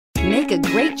Make a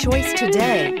great choice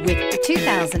today with the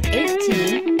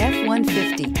 2018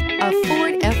 F-150. A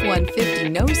Ford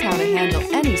F-150 knows how to handle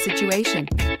any situation.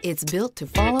 It's built to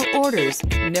follow orders,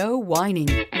 no whining.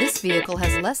 This vehicle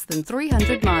has less than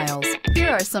 300 miles. Here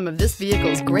are some of this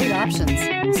vehicle's great options: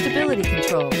 stability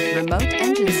control, remote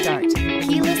engine start,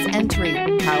 keyless entry,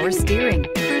 power steering,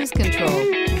 cruise control,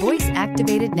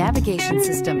 voice-activated navigation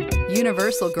system,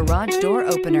 universal garage door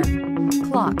opener,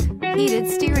 clock, heated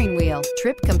steering wheel,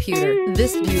 trip computer.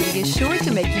 This beauty is sure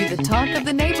to make you the talk of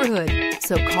the neighborhood.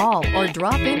 So call or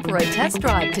drop in for a test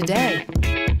drive today.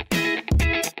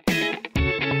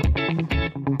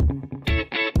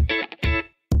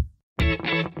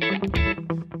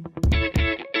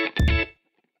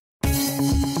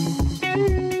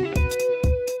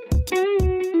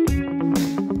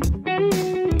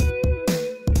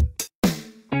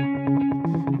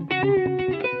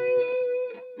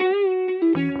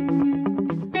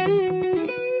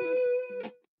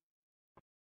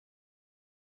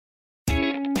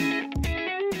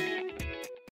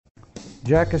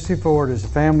 Kissee Ford is a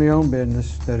family-owned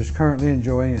business that is currently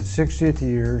enjoying its 60th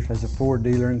year as a Ford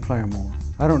dealer in Claremore.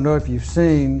 I don't know if you've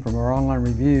seen from our online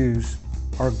reviews,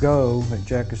 our goal at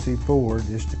Kissee Ford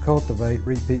is to cultivate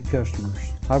repeat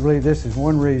customers. I believe this is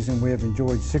one reason we have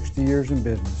enjoyed 60 years in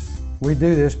business. We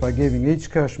do this by giving each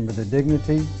customer the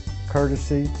dignity,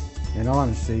 courtesy, and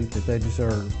honesty that they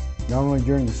deserve, not only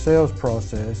during the sales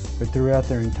process, but throughout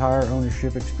their entire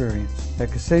ownership experience.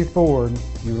 At Kissee Ford,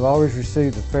 you will always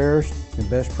receive the fairest and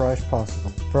best price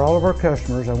possible. For all of our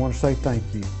customers, I want to say thank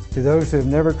you. To those who have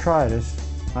never tried us,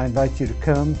 I invite you to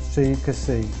come see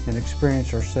Kissee and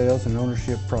experience our sales and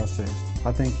ownership process.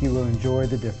 I think you will enjoy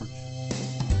the difference.